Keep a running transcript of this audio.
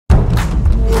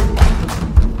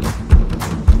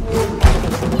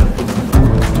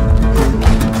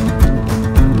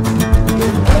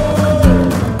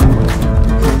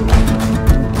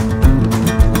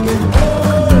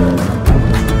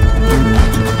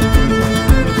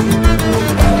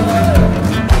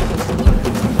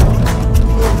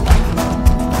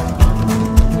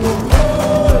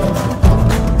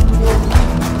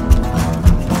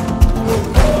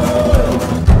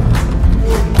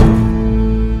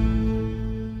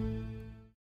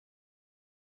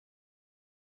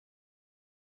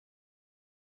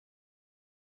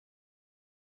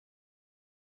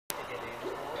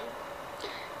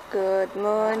Good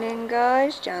morning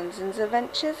guys, Johnson's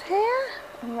Adventures here,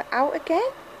 and we're out again.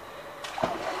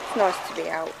 It's nice to be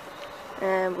out.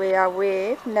 We are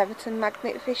with Neverton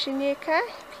Magnet Fishing UK.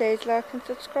 Please like and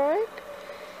subscribe.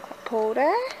 Paul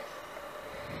there.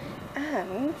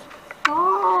 And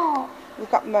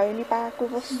we've got Moni Bag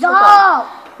with us today.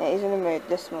 Yeah, he's in the mood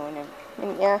this morning,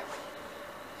 isn't ya?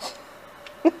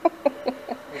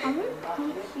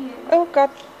 Oh God,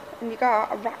 and you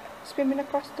got a rat swimming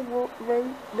across the water.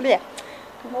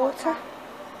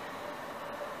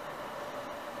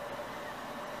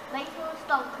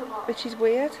 Which is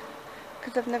weird,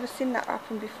 because I've never seen that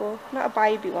happen before. Not a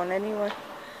baby one anyway.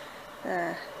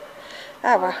 Oh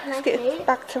well, let's get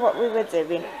back to what we were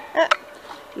doing.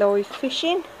 Live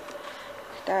fishing.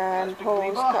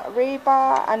 Paul's got a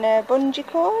rebar and a bungee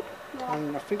cord.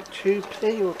 And I think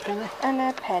 2p or a penny. And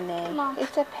a penny. Mom.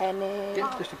 It's a penny.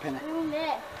 Yeah, just a penny.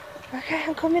 Okay,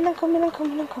 I'm coming. Ew.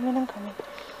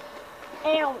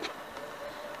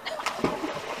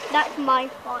 That's my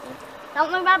fun.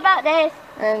 Don't worry about this.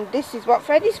 And this is what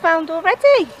Freddie's found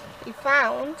already. He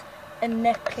found a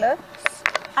necklace.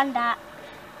 And that.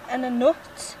 And a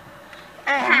nut.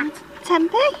 And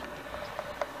 10p.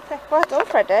 Well done,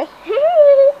 Freddie.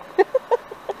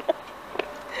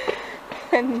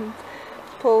 And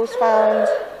Paul's found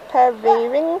a pair of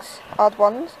earrings, odd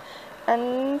ones,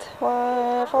 and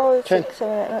 5, 6,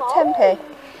 7, 8, 10p.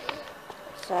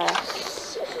 So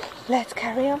let's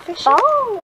carry on fishing.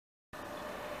 Oh.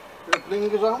 The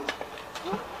blingers on.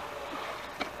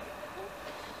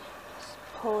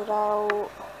 Pulled out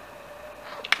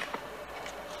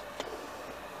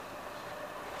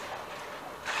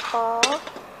bar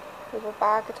with a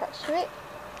bag attached to it.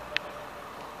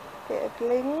 Bit of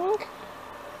bling.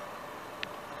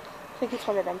 I think it's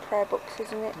one of them prayer books,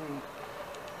 isn't it?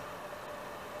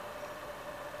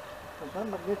 Is that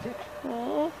magnetic?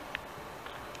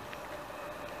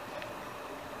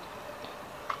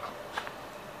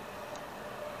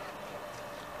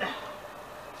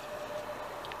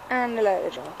 And a load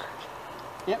of junk.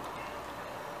 Yep.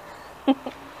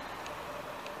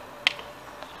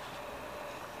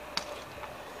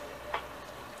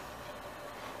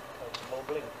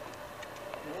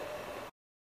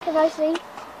 Can I see?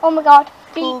 Oh my God.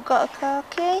 Paul got a car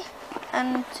key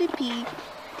and 2p.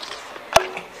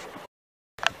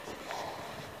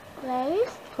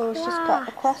 Rose? Paul's just got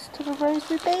across to the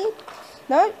rosary beads.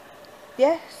 No?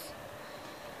 Yes.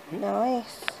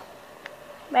 Nice.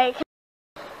 Wait.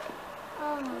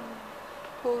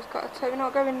 Paul's got a toe. We're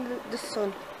not going in the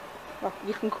sun. Well,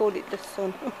 you can call it the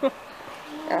sun.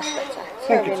 That's better. I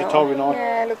think it's a towing on.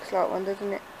 Yeah, looks like one,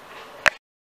 doesn't it?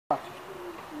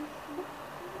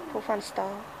 Paul found a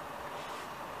star.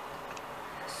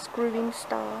 Screwing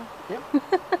star. Yep.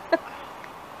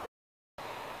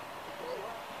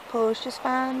 Paul's just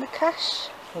found the cash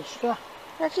Register.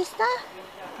 register.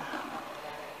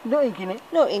 No ink in it.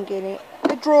 No ink in it.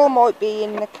 The drawer might be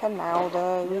in the canal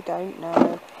though, we don't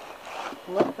know.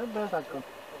 Where's that gone?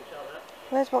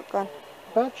 Where's what gone?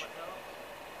 Badge.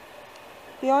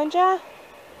 Behind you?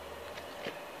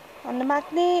 On the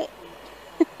magnet?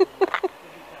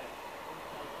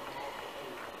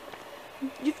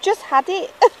 You've just had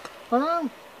it. I know.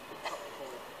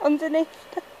 Underneath.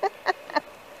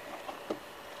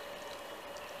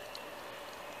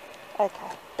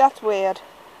 Okay, that's weird.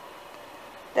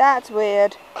 That's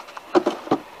weird.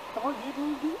 Oh, you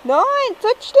moved it? No, I ain't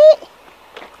touched it.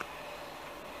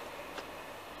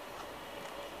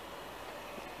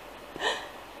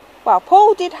 Well,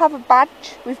 Paul did have a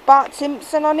badge with Bart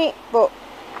Simpson on it, but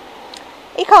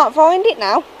he can't find it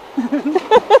now.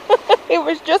 It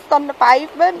was just on the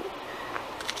pavement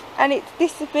and it's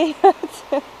disappeared.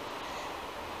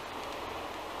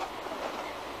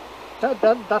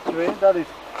 That's weird, that is.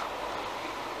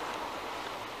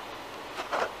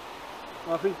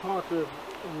 I think part of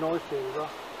the noise here is that.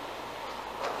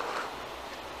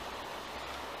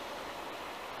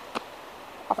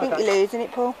 I think you're losing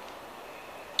it, Paul.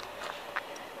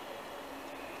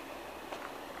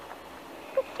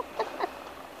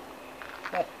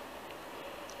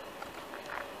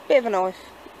 Bit of a knife.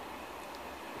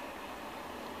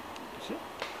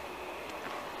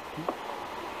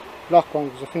 Black one,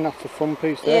 because I think that's the front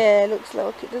piece there. Yeah, looks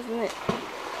like it, doesn't it?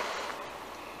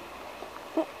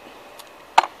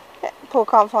 Paul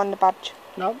can't find the badge.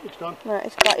 No, it's gone. No,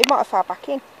 it's got. It might have fell back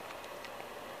in.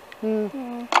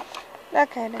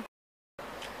 Okay then.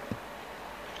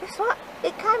 Guess what?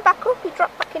 It came back up. It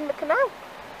dropped back in the canal.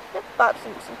 Look, Bart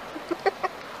Simpson.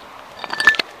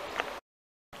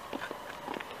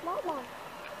 What one?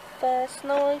 First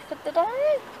knife of the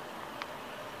day.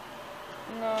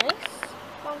 Nice.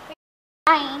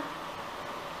 Fine.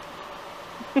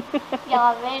 Yeah,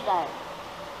 I really don't.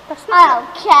 That's I not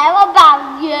don't care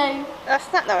about you. That's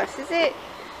not nice, is it?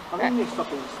 I think you're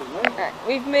stopping this thing, right? Right,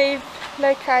 we've moved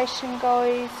location,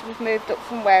 guys. We've moved up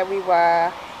from where we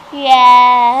were.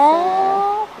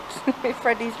 Yeah.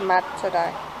 Freddie's mad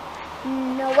today.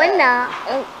 No, we're not.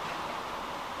 Oh.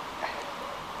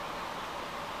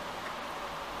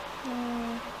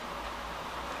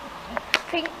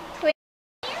 Pink, pink.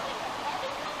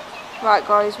 Right,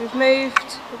 guys, we've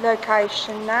moved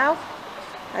location now,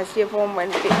 as the other one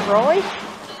went a bit dry.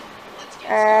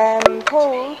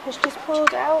 Paul has just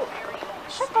pulled out.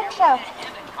 Shut up, show.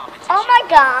 Oh my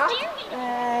god.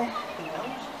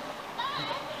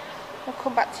 I'll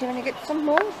come back to you when you get some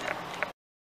more.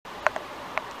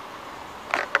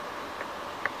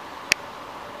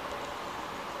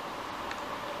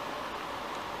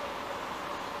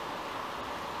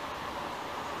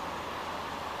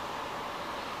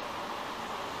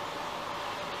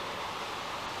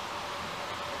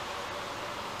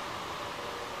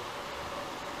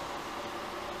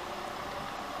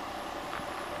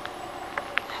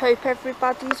 Hope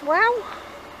everybody's well.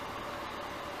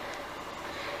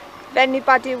 If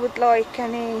anybody would like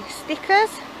any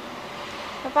stickers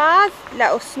of ours,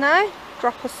 let us know.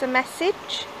 Drop us a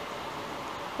message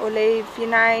or leave your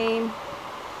name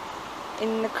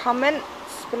in the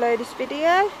comments below this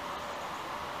video.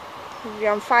 If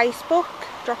you're on Facebook,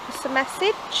 drop us a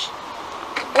message.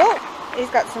 Oh,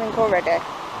 he's got something already.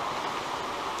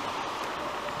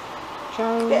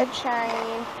 Chain. Bit of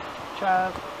chain.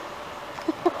 Chad.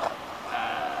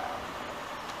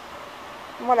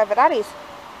 Whatever that is.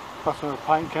 Bottom of a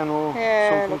paint can or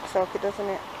Yeah, something. looks like it, doesn't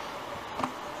it?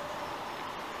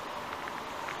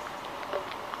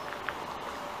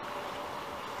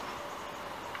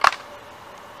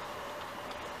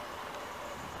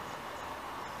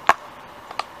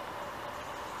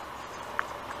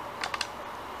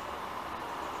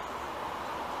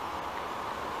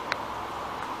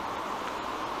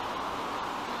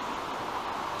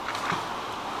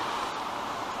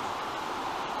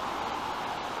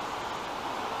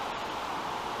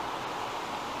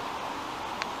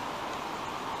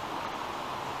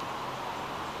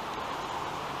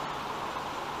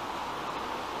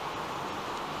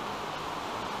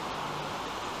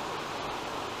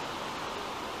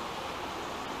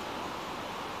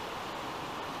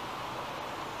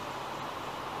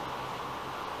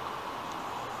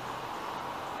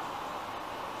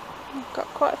 Got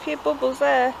quite a few bubbles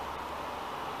there.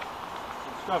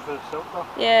 It's going for the silk though.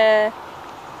 Yeah.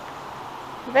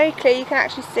 Very clear, you can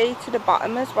actually see to the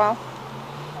bottom as well.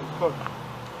 I'm good.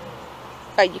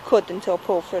 Oh, you could until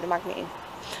pull through the magnet in.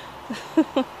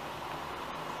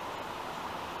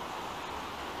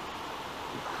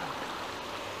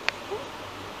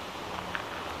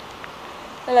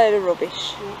 A load of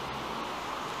rubbish.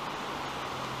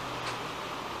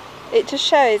 It just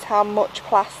shows how much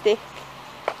plastic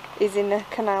is in the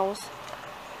canals.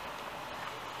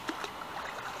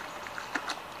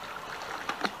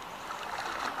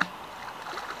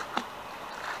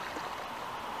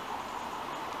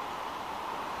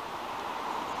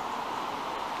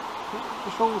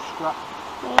 Just all scrap.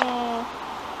 Mm.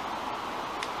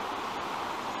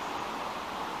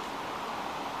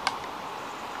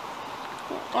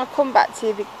 I'll come back to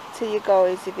you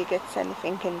guys if he gets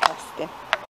anything interesting.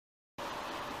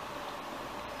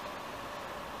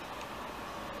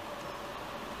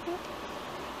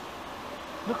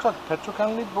 Looks like a petrol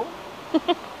can lid, but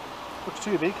looks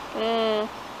too big. Mm.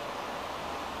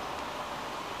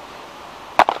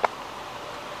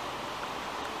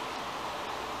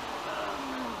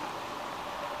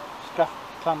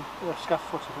 Scaff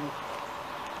foot, I think.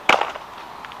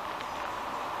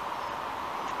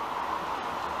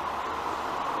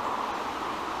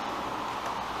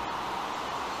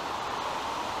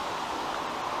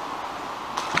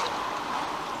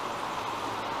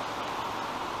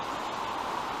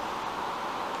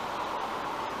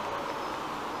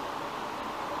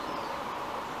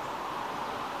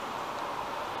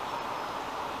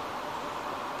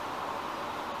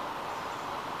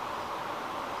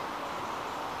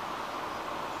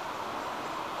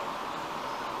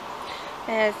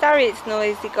 Sorry it's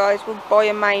noisy, guys, we're by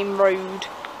a main road.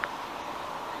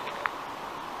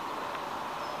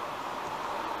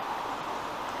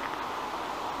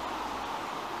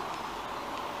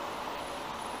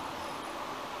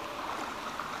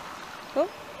 Oh.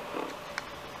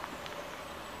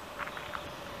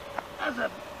 That's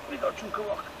a big old chunk of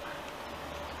rock.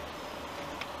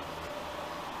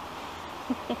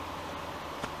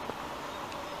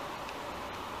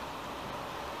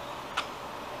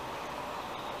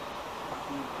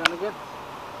 Trying to get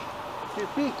too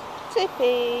big.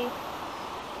 Tippy.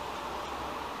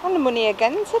 On the money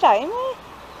again today, ain't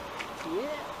we? Yeah.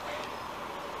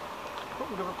 Put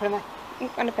me a penny.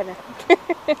 And a penny.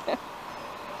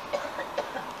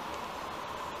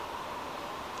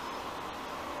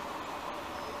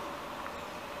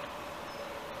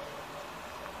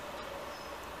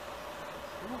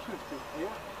 Yeah.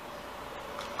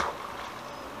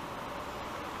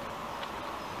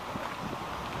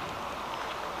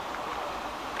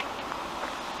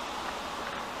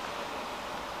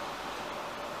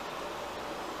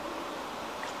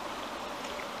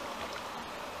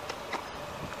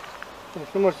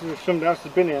 It's almost as if somebody else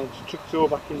has been here and just chucked it all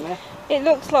back in there. It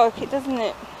looks like it, doesn't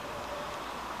it?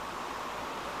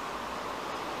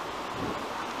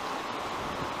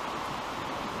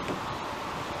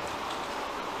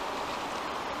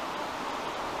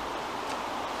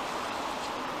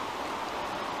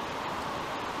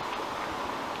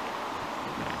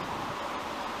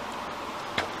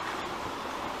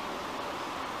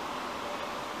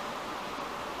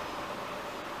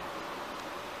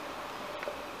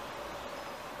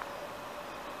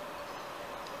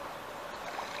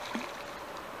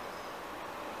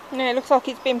 Yeah, it looks like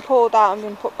it's been pulled out and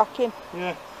been put back in.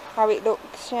 Yeah. How it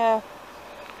looks, yeah.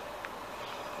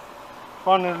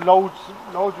 Finding loads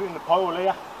of it in the pile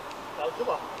here. Loads of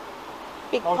what?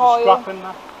 Big Loads pile. of scrap in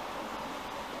there.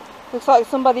 Looks like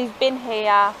somebody's been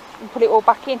here and put it all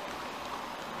back in.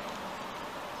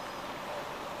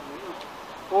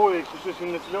 All this is just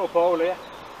in this little pile here.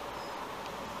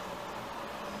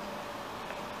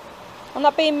 I'm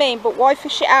not being mean, but why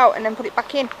fish it out and then put it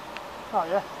back in? Oh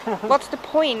yeah. What's the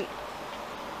point?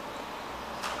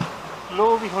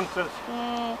 Glory hunters.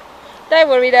 Don't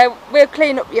worry though, we'll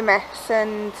clean up your mess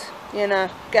and, you know,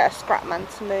 get a scrap man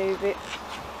to move it.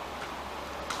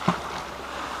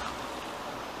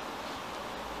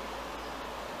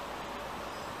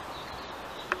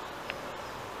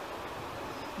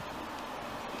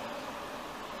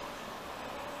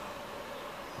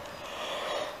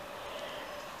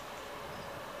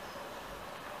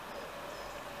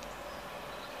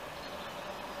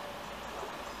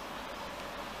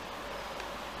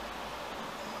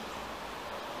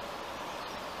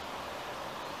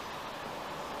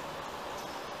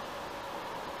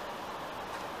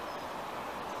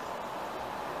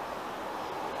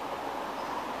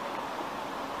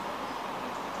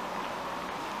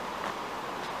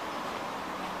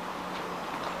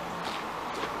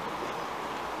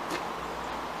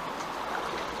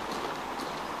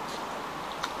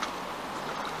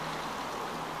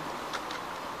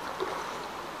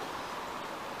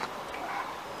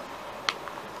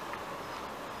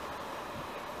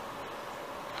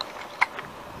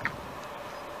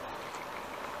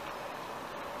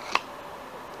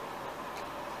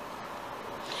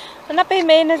 I'm not being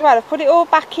mean as well, I've put it all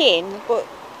back in, but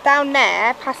down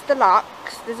there, past the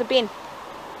locks, there's a bin.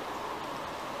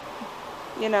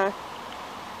 You know.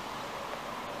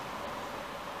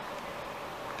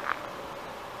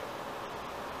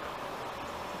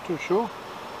 Too sure.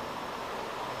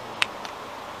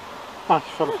 Ah,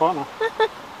 she fell apart now.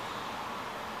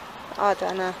 I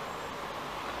don't know.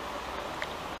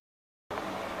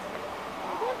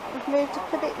 We've moved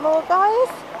a bit more, guys.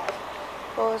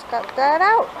 Paul's got that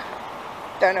out.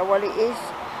 Don't know what it is.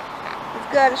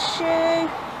 We've got a shoe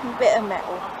and a bit of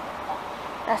metal.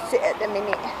 That's it at the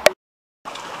minute.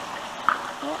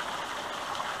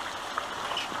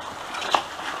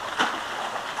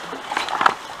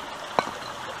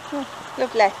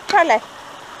 Lovely. Charlie.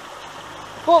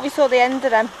 Thought we saw the end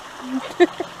of them.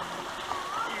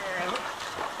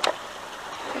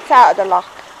 It's out of the lock.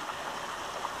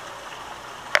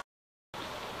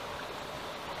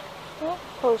 Yeah,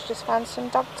 Paul's just found some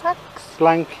dog tags.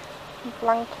 Blank.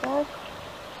 Blank now.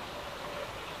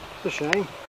 It's a shame.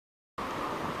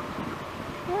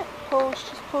 Right, Paul's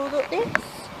just pulled up this.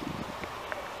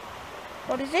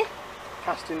 What is it?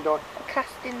 Casting die. A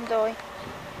casting die.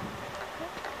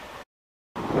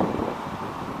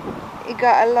 You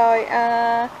got a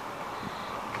lighter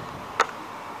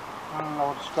And a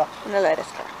load of scrap. and a load of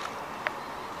scrap.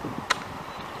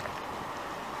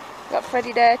 Got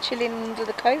Freddie there chilling under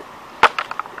the coat.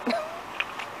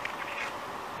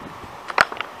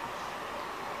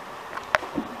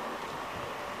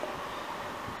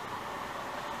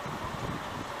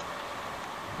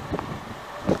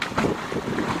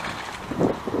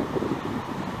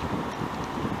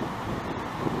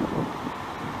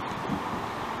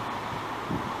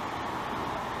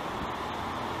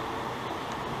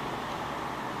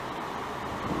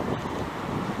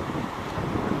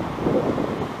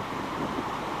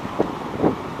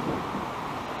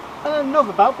 And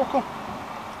another belt buckle.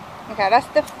 Okay, that's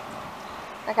the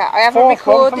Okay, I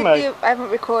haven't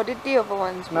recorded the other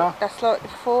ones. But no. That's like the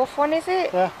fourth one, is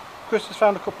it? Yeah. Chris has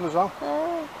found a couple as well.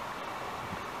 Oh.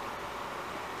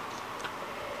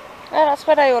 Yeah, that's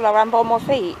where they all are, around by my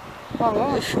feet. Oh,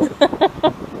 right.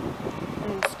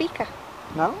 And the speaker.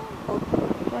 No. Oh.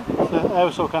 Yeah, I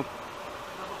also can.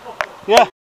 Yeah.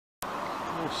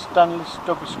 Stanley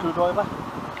stubby screwdriver.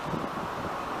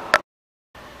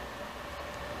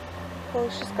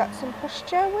 Paul's just got some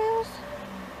pushchair wheels.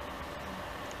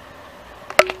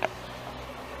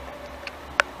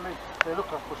 They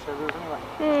look like pushchair wheels anyway.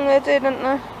 They do, don't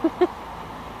they?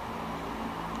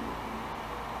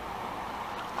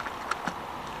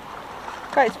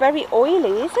 God, it's very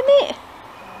oily, isn't it?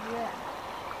 Yeah.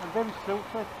 And very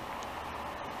silky.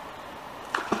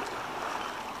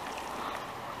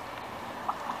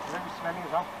 Very smelly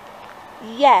as well.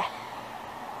 Yeah.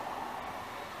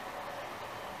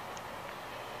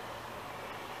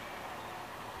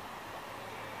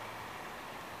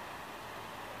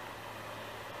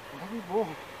 Very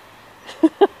warm.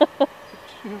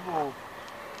 Too warm.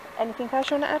 Anything else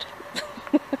you want to add?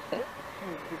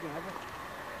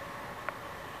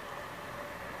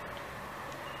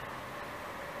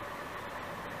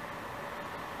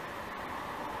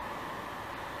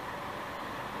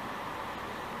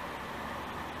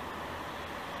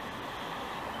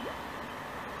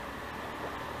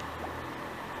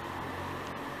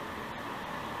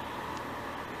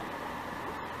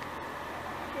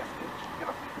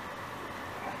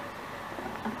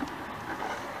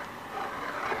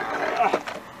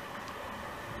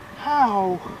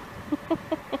 Ow!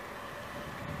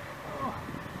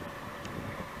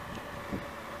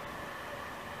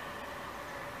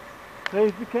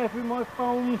 Please be careful with my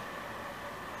phone.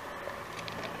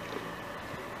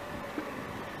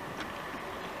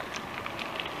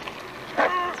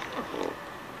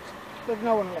 There's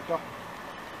no one to let go.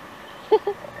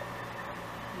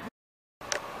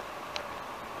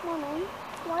 Mommy,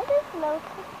 why does no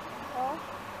picture?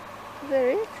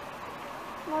 There is.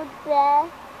 No,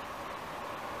 there.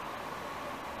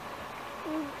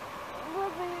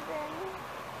 What is it?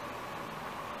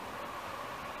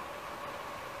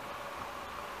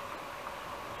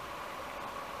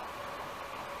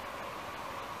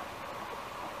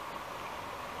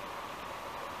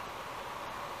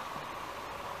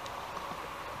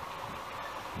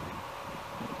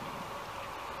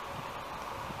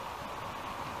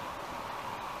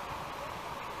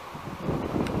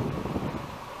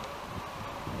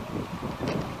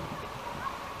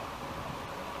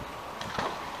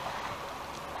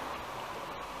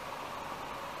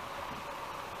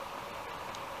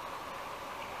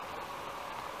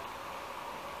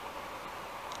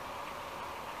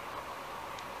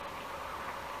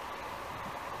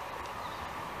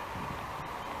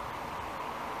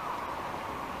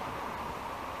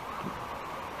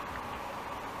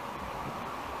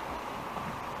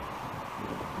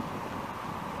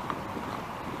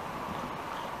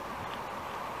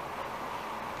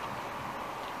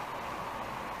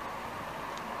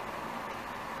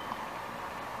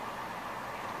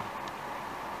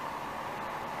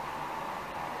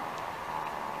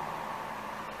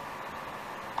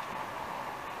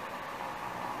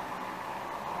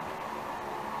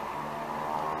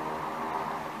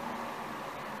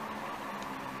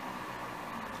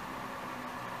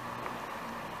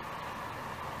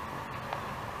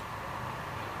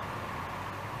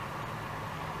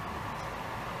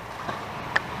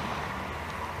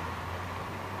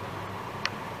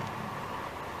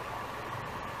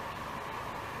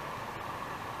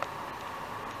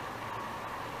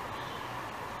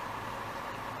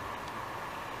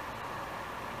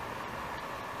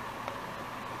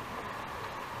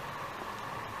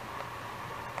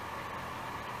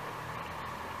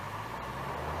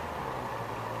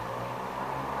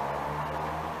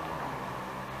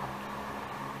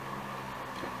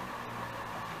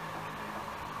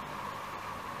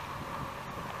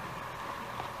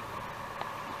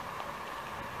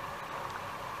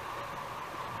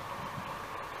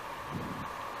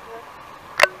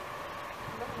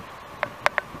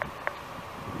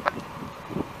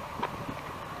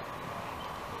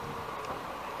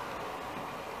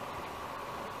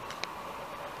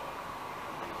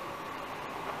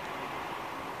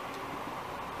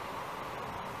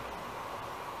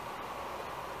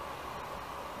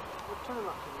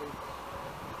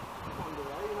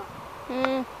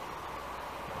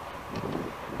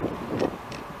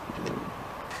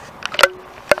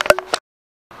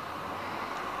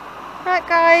 Right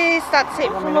guys, that's it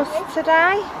from us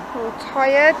today. We're all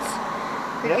tired.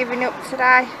 We're giving up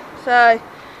today. So,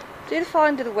 do the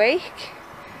find of the week.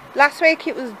 Last week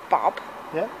it was Bob.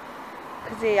 Yeah.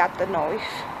 because he had the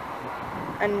knife.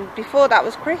 And before that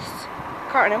was Chris.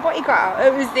 Can't remember what he got out.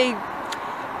 It was the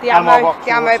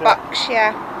ammo box,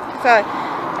 yeah. So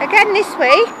again this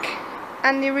week,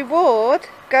 and the reward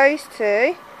goes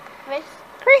to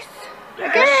Chris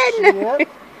again. Yeah.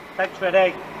 Thanks,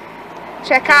 Freddie.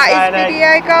 Check out his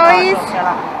video, guys.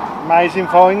 Amazing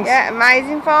finds. Yeah,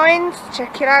 amazing finds.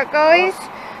 Check it out, guys.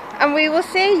 And we will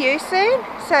see you soon.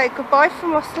 So goodbye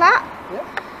from us, lot. Yeah.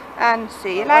 And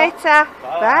see you later.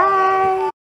 Bye.